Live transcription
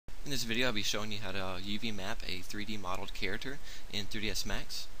In this video I'll be showing you how to UV map a 3D modeled character in 3ds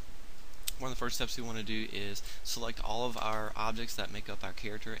Max. One of the first steps we want to do is select all of our objects that make up our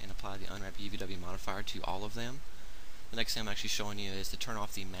character and apply the unwrap UVW modifier to all of them. The next thing I'm actually showing you is to turn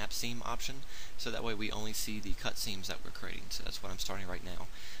off the map seam option, so that way we only see the cut seams that we're creating. So that's what I'm starting right now,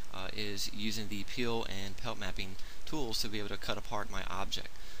 is using the peel and pelt mapping tools to be able to cut apart my object.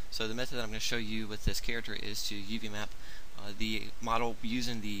 So the method that I'm going to show you with this character is to UV map the model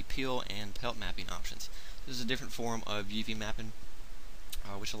using the peel and pelt mapping options. This is a different form of UV mapping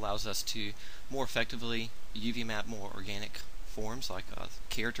which allows us to more effectively UV map more organic forms like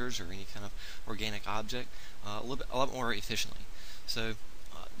characters or any kind of organic object a lot more efficiently. So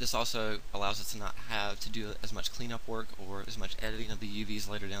this also allows us to not have to do as much cleanup work or as much editing of the UVs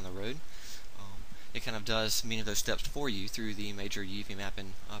later down the road. It kind of does many of those steps for you through the major UV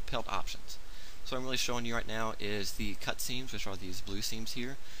mapping pelt options. So what I'm really showing you right now is the cut seams, which are these blue seams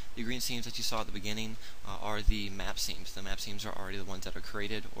here. The green seams that you saw at the beginning are the map seams. The map seams are already the ones that are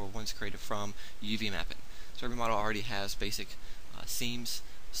created or ones created from UV mapping. So every model already has basic seams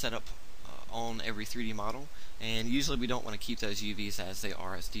set up on every 3D model, and usually we don't want to keep those UVs as they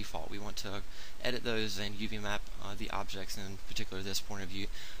are as default. We want to edit those and UV map the objects, and in particular this point of view,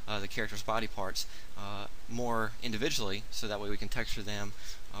 the character's body parts, more individually, so that way we can texture them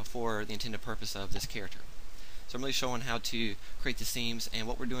for the intended purpose of this character. So I'm really showing how to create the seams, and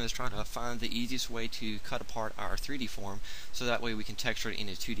what we're doing is trying to find the easiest way to cut apart our 3D form so that way we can texture it in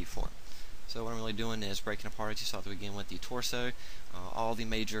a 2D form. So what I'm really doing is breaking apart, as you saw at the beginning, with the torso, all the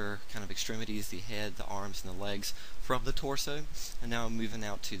major kind of extremities, the head, the arms, and the legs from the torso, and now I'm moving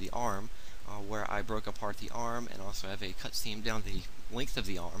out to the arm, where I broke apart the arm and also have a cut seam down the length of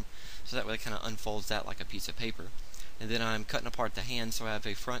the arm, so that way it kind of unfolds that like a piece of paper. And then I'm cutting apart the hand, so I have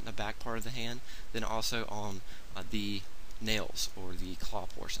a front and a back part of the hand, then also on the nails or the claw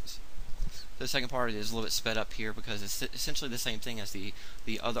portions. The second part is a little bit sped up here because it's essentially the same thing as the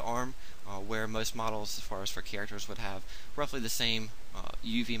other arm, where most models, as far as for characters, would have roughly the same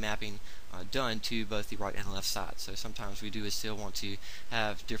UV mapping done to both the right and left side. So sometimes we do still want to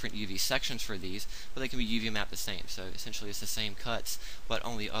have different UV sections for these, but they can be UV mapped the same. So essentially it's the same cuts, but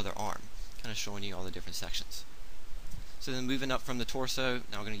on the other arm, kind of showing you all the different sections. So then moving up from the torso,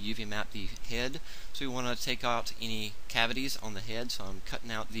 now we're going to UV map the head. So we want to take out any cavities on the head, so I'm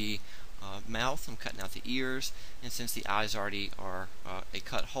cutting out the mouth, I'm cutting out the ears, and since the eyes already are a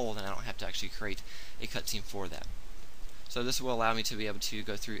cut hole, then I don't have to actually create a cut seam for that. So this will allow me to be able to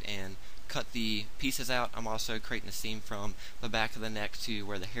go through and cut the pieces out. I'm also creating a seam from the back of the neck to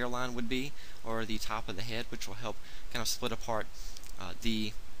where the hairline would be, or the top of the head, which will help kind of split apart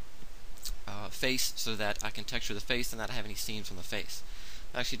the face so that I can texture the face and not have any seams on the face.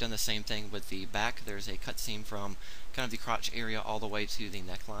 I've actually done the same thing with the back. There's a cut seam from kind of the crotch area all the way to the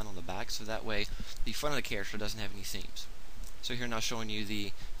neckline on the back, so that way the front of the character doesn't have any seams. So here now showing you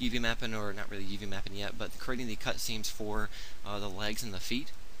the UV mapping, or not really UV mapping yet, but creating the cut seams for the legs and the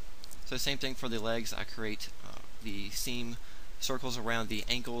feet. So same thing for the legs. I create the seam circles around the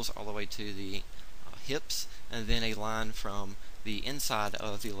ankles all the way to the hips, and then a line from the inside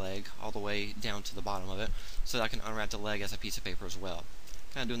of the leg all the way down to the bottom of it, so that I can unwrap the leg as a piece of paper as well.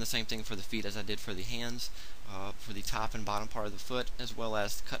 Kind of doing the same thing for the feet as I did for the hands, for the top and bottom part of the foot, as well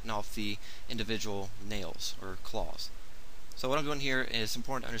as cutting off the individual nails or claws. So what I'm doing here is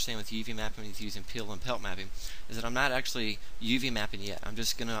important to understand with UV mapping, with using peel and pelt mapping, is that I'm not actually UV mapping yet.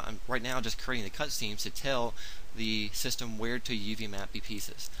 I'm right now just creating the cut seams to tell the system where to UV map the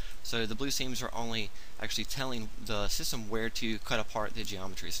pieces. So the blue seams are only actually telling the system where to cut apart the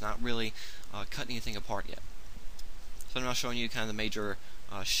geometry. It's not really cutting anything apart yet. So I'm now showing you kind of the major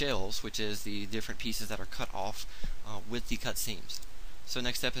shells, which is the different pieces that are cut off with the cut seams. So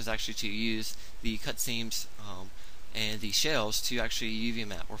next step is actually to use the cut seams and the shells to actually UV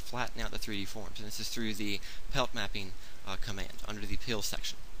map or flatten out the 3D forms, and this is through the pelt mapping command under the peel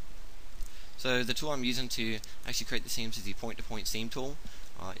section. So the tool I'm using to actually create the seams is the point-to-point seam tool.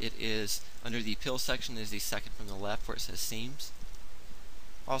 It is under the peel section, is the second from the left where it says seams.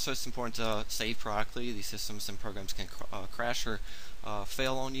 Also, it's important to save periodically. These systems and programs can crash or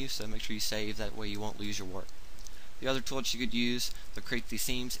fail on you, so make sure you save, that way you won't lose your work. The other tool that you could use to create the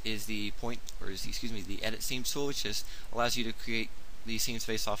seams is the the edit seams tool, which allows you to create the seams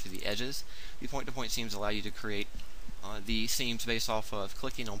based off of the edges. The point-to-point seams allow you to create the seams based off of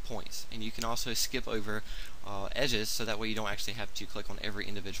clicking on points, and you can also skip over edges, so that way you don't actually have to click on every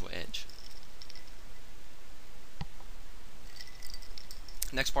individual edge.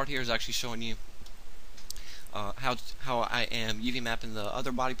 Next part here is actually showing you how I am UV mapping the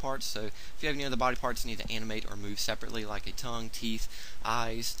other body parts. So if you have any other body parts you need to animate or move separately, like a tongue, teeth,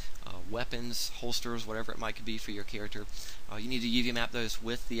 eyes, weapons, holsters, whatever it might be for your character, you need to UV map those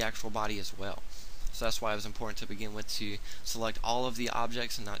with the actual body as well. So that's why it was important to begin with to select all of the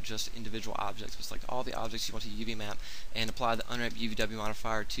objects and not just individual objects, but select all the objects you want to UV map and apply the unwrap UVW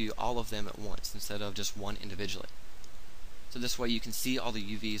modifier to all of them at once instead of just one individually. So this way you can see all the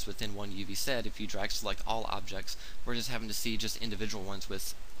UVs within one UV set if you drag select all objects, versus having to see just individual ones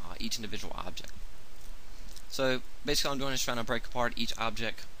with each individual object. So basically all I'm doing is trying to break apart each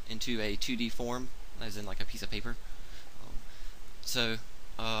object into a 2D form, as in like a piece of paper.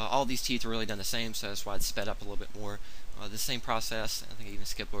 All these teeth are really done the same, so that's why it's sped up a little bit more. The same process, I think I even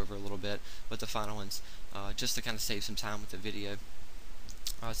skipped over a little bit with the final ones, just to kind of save some time with the video.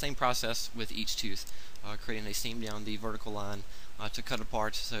 Same process with each tooth, creating a seam down the vertical line to cut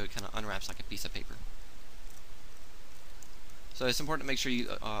apart so it kind of unwraps like a piece of paper. So it's important to make sure you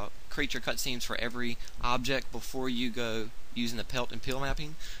create your cut seams for every object before you go using the pelt and peel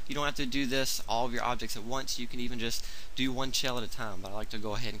mapping. You don't have to do this all of your objects at once. You can even just do one shell at a time, but I like to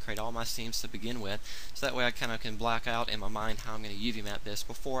go ahead and create all my seams to begin with, so that way I kind of can block out in my mind how I'm going to UV map this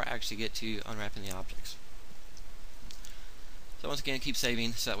before I actually get to unwrapping the objects. So once again, keep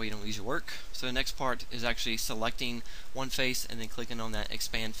saving so that way you don't lose your work. So the next part is actually selecting one face and then clicking on that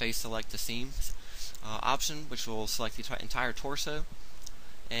expand face select the seams option, which will select the entire torso.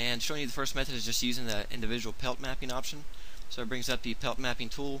 And showing you the first method is just using the individual pelt mapping option. So it brings up the pelt mapping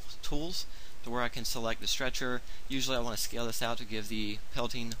tools to where I can select the stretcher. Usually I want to scale this out to give the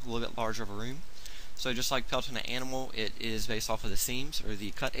pelting a little bit larger of a room. So just like pelting an animal, it is based off of the seams or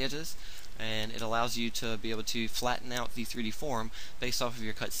the cut edges, and it allows you to be able to flatten out the 3D form based off of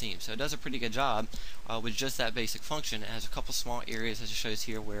your cut seams. So it does a pretty good job with just that basic function. It has a couple small areas, as it shows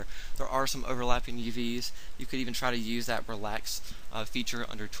here, where there are some overlapping UVs. You could even try to use that relax feature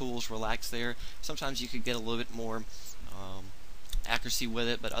under tools, relax there. Sometimes you could get a little bit more accuracy with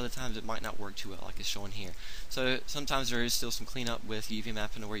it, but other times it might not work too well, like it's shown here. So sometimes there is still some cleanup with UV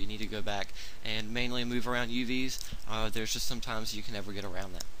mapping where you need to go back and manually move around UVs. There's just sometimes you can never get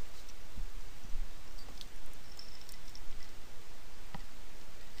around that.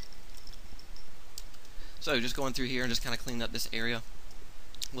 So just going through here and just kind of cleaning up this area,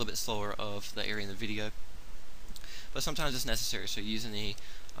 a little bit slower of the area in the video, but sometimes it's necessary. So using the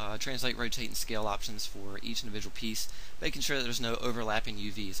translate, rotate, and scale options for each individual piece, making sure that there's no overlapping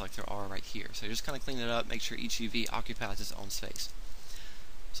UVs like there are right here. So just kind of clean it up, make sure each UV occupies its own space.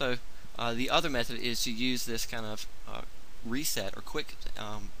 So the other method is to use this kind of reset or quick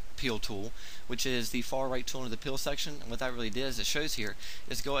peel tool, which is the far right tool in the peel section. And what that really does, it shows here,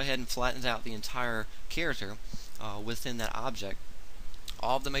 is go ahead and flattens out the entire character within that object,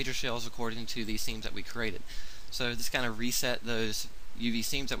 all of the major shells according to the seams that we created. So this kind of reset those UV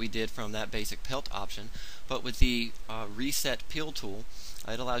seams that we did from that basic pelt option, but with the reset peel tool,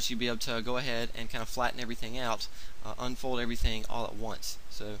 it allows you to be able to go ahead and kind of flatten everything out, unfold everything all at once.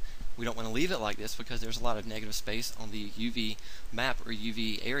 So we don't want to leave it like this because there's a lot of negative space on the UV map or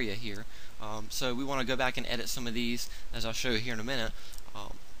UV area here. So we want to go back and edit some of these, as I'll show you here in a minute,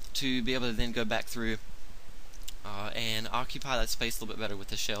 to be able to then go back through and occupy that space a little bit better with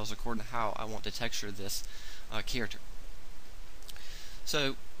the shells according to how I want to texture this character.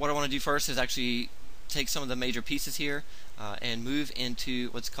 So what I want to do first is actually take some of the major pieces here and move into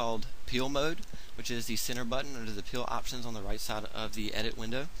what's called peel mode, which is the center button under the peel options on the right side of the edit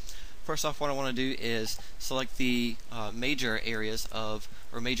window. First off, what I want to do is select the major areas of,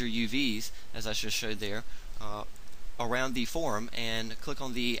 or major UVs, as I just showed there, around the form, and click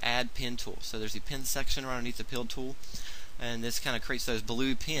on the add pin tool. So there's the pin section right underneath the peel tool, and this kind of creates those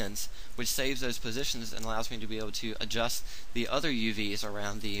blue pins, which saves those positions and allows me to be able to adjust the other UVs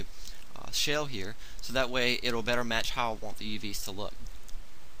around the shell here, so that way it'll better match how I want the UVs to look.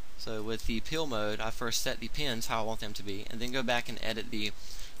 So with the peel mode, I first set the pins how I want them to be, and then go back and edit the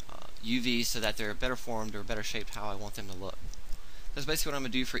UVs so that they're better formed or better shaped how I want them to look. That's basically what I'm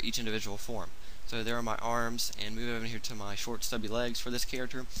going to do for each individual form. So there are my arms, and move over here to my short stubby legs for this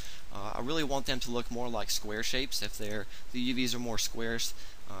character. I really want them to look more like square shapes. If the UVs are more squares,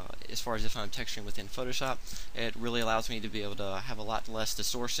 as far as if I'm texturing within Photoshop, it really allows me to be able to have a lot less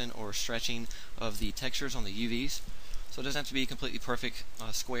distortion or stretching of the textures on the UVs. So it doesn't have to be completely perfect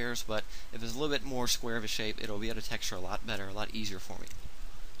squares, but if it's a little bit more square of a shape, it'll be able to texture a lot better, a lot easier for me.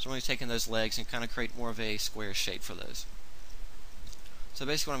 So I'm going to take in those legs and kind of create more of a square shape for those. So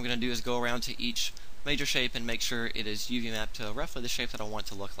basically what I'm going to do is go around to each major shape and make sure it is UV mapped to roughly the shape that I want it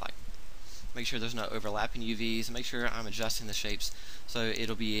to look like. Make sure there's no overlapping UVs, and make sure I'm adjusting the shapes so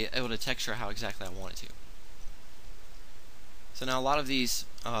it'll be able to texture how exactly I want it to. So now a lot of these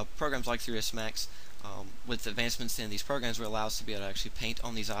programs like 3ds Max, with advancements in these programs, will allow us to be able to actually paint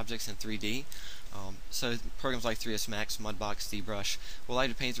on these objects in 3D. So programs like 3ds Max, Mudbox, ZBrush will allow you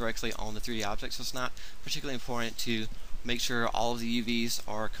to paint directly on the 3D objects. So it's not particularly important to make sure all of the UVs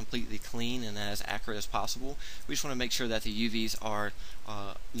are completely clean and as accurate as possible. We just want to make sure that the UVs are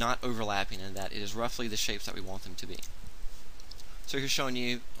not overlapping and that it is roughly the shapes that we want them to be. So here's showing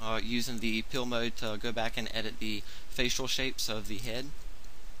you using the peel mode to go back and edit the facial shapes of the head.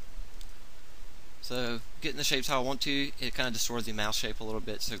 So getting the shapes how I want to, it kind of distorts the mouth shape a little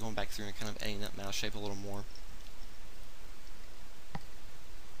bit, so going back through and kind of editing that mouth shape a little more.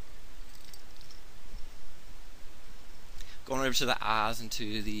 Going over to the eyes and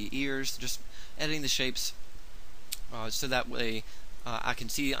to the ears, just editing the shapes so that way I can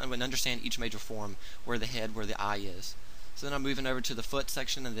see and understand each major form, where the head, where the eye is. So then I'm moving over to the foot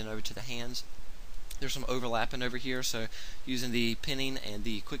section and then over to the hands. There's some overlapping over here, so using the pinning and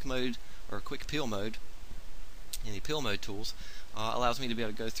the quick mode or quick peel mode and the peel mode tools allows me to be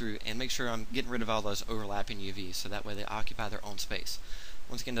able to go through and make sure I'm getting rid of all those overlapping UVs, so that way they occupy their own space.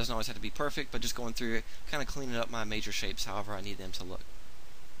 Once again, it doesn't always have to be perfect, but just going through it, kind of cleaning up my major shapes however I need them to look.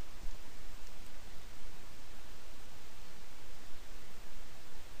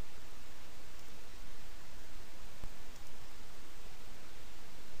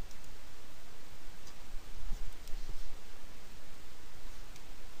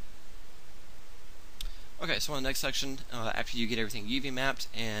 Okay, so in the next section, after you get everything UV mapped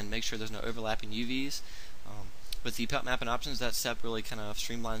and make sure there's no overlapping UVs, with the pelt mapping options, that step really kind of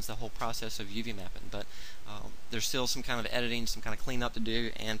streamlines the whole process of UV mapping. But there's still some kind of editing, some kind of cleanup to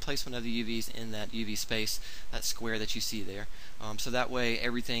do, and placement of the UVs in that UV space, that square that you see there. So that way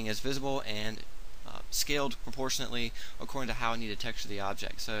everything is visible and scaled proportionately according to how I need to texture the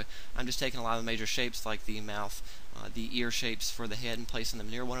object. So I'm just taking a lot of the major shapes like the mouth, the ear shapes for the head, and placing them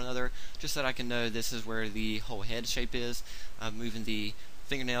near one another just so that I can know this is where the whole head shape is. I'm moving the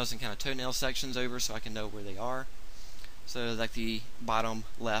fingernails and kind of toenail sections over so I can know where they are. So like the bottom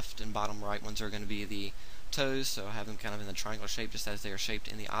left and bottom right ones are going to be the toes, so I have them kind of in the triangular shape just as they are shaped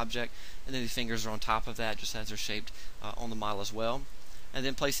in the object, and then the fingers are on top of that just as they're shaped on the model as well. And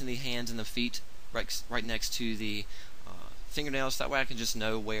then placing the hands and the feet right next to the fingernails, that way I can just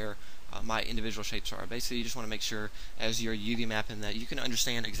know where my individual shapes are. Basically, you just want to make sure as you're UV mapping that you can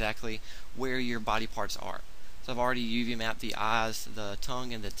understand exactly where your body parts are. So I've already UV mapped the eyes, the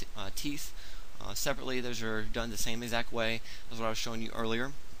tongue, and the teeth separately. Those are done the same exact way as what I was showing you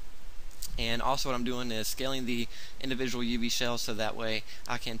earlier. And also what I'm doing is scaling the individual UV shells so that way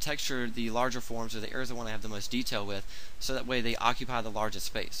I can texture the larger forms or the areas I want to have the most detail with, so that way they occupy the largest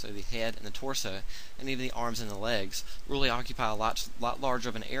space. So the head and the torso and even the arms and the legs really occupy a lot larger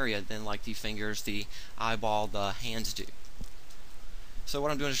of an area than like the fingers, the eyeball, the hands do. So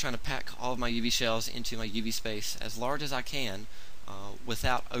what I'm doing is trying to pack all of my UV shells into my UV space as large as I can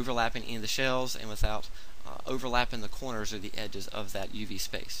without overlapping any of the shells and without overlapping the corners or the edges of that UV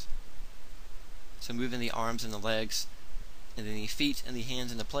space. So moving the arms and the legs and then the feet and the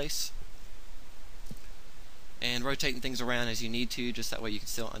hands into place, and rotating things around as you need to, just that way you can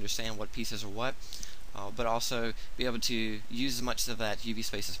still understand what pieces are what, but also be able to use as much of that UV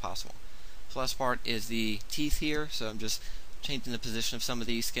space as possible. The last part is the teeth here, so I'm just changing the position of some of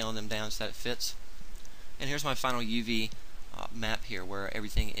these, scaling them down so that it fits. And here's my final UV map here, where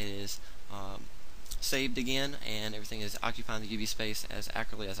everything is saved again and everything is occupying the UV space as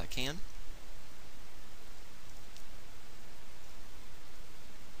accurately as I can.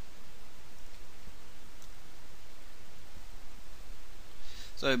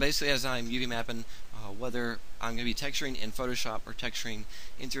 So basically, as I'm UV mapping, whether I'm going to be texturing in Photoshop or texturing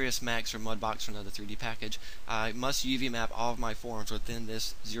in 3ds Max or Mudbox or another 3D package, I must UV map all of my forms within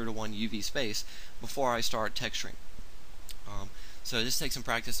this 0 to 1 UV space before I start texturing. So this takes some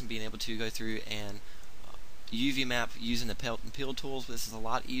practice in being able to go through and UV map using the Pelt and Peel tools. This is a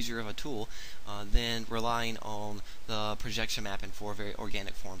lot easier of a tool than relying on the projection mapping for very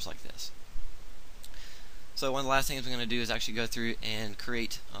organic forms like this. So one of the last things I'm going to do is actually go through and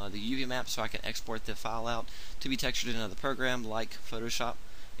create the UV map so I can export the file out to be textured in another program like Photoshop.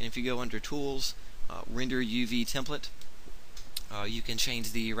 And if you go under Tools, Render UV Template, you can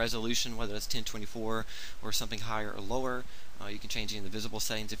change the resolution, whether it's 1024 or something higher or lower. You can change it in the visible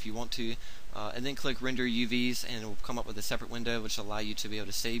settings if you want to, and then click Render UVs, and it will come up with a separate window which will allow you to be able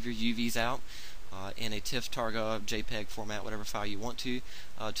to save your UVs out in a TIFF, TARGA, JPEG format, whatever file you want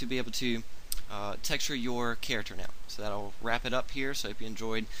to be able to texture your character now. So that'll wrap it up here. So if you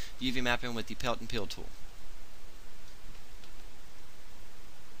enjoyed UV mapping with the Pelt and Peel tool.